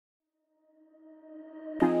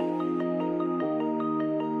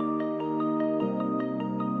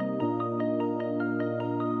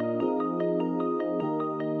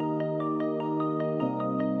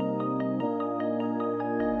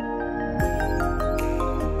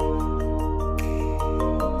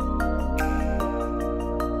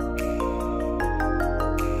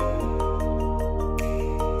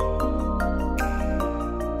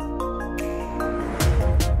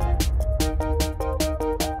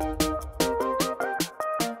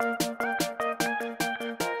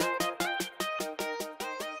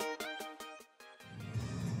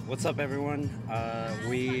What's up, everyone?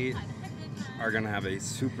 We are gonna have a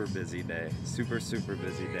super busy day. Super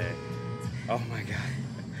busy day. Oh my god.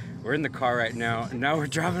 We're in the car right now. Now we're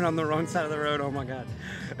driving on the wrong side of the road. Oh my god.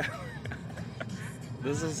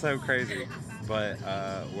 This is so crazy. But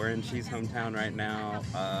we're in Chi's hometown right now.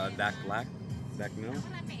 Dak Mill?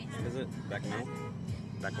 What is it? Dak Mill?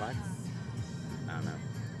 Dak Black? I don't know.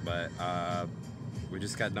 But we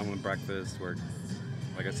just got done with breakfast.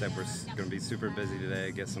 Like I said, we're going to be super busy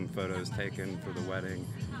today, get some photos taken for the wedding.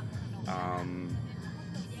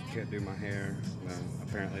 Can't do my hair.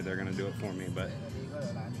 Apparently they're going to do it for me, but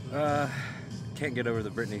can't get over the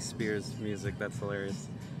Britney Spears music. That's hilarious.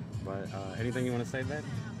 But anything you want to say, babe?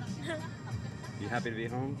 You happy to be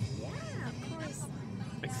home? Yeah, of course.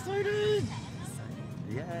 Excited!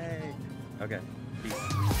 Yay! Okay, peace.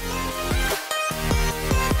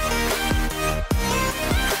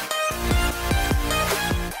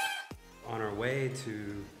 On our way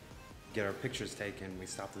to get our pictures taken, we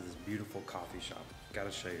stopped at this beautiful coffee shop. Gotta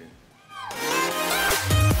show you.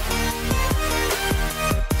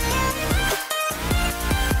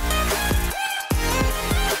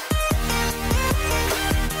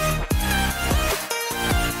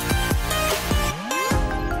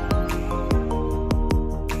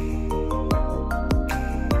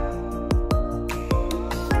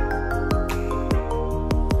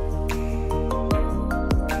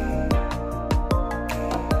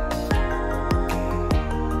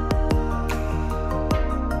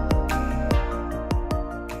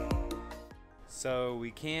 So we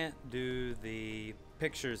can't do the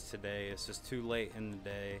pictures today, it's just too late in the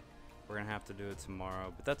day. We're gonna have to do it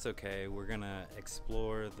tomorrow, but that's okay. We're gonna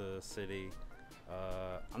explore the city.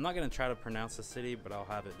 I'm not gonna try to pronounce the city, but I'll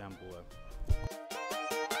have it down below.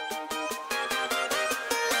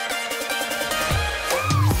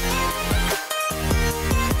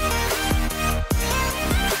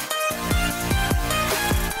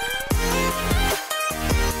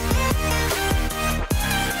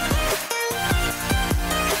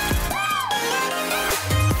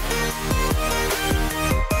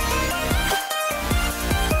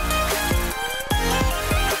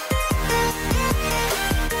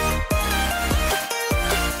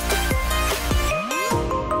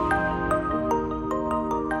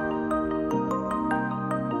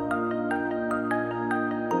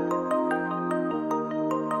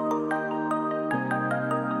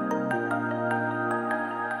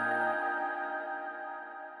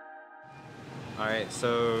 Alright,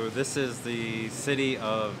 so this is the city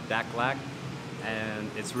of Dak Black, and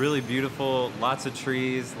it's really beautiful. Lots of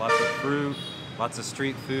trees, lots of fruit, lots of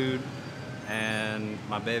street food, and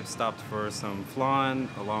my babe stopped for some flan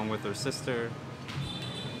along with her sister.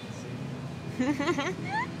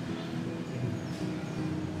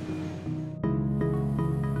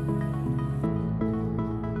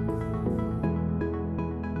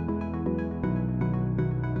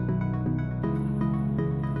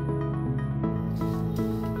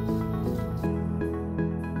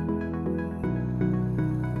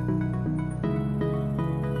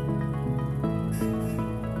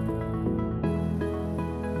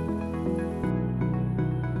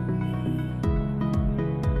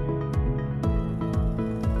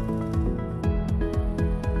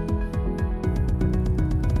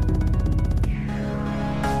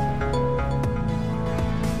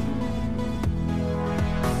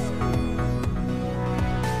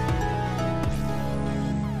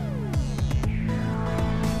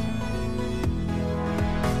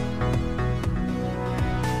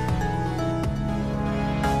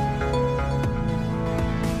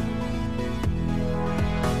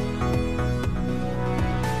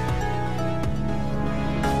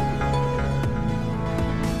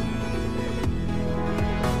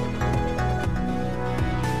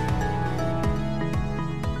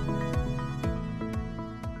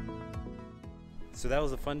 So that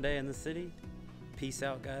was a fun day in the city. Peace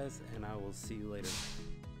out, guys, and I will see you later.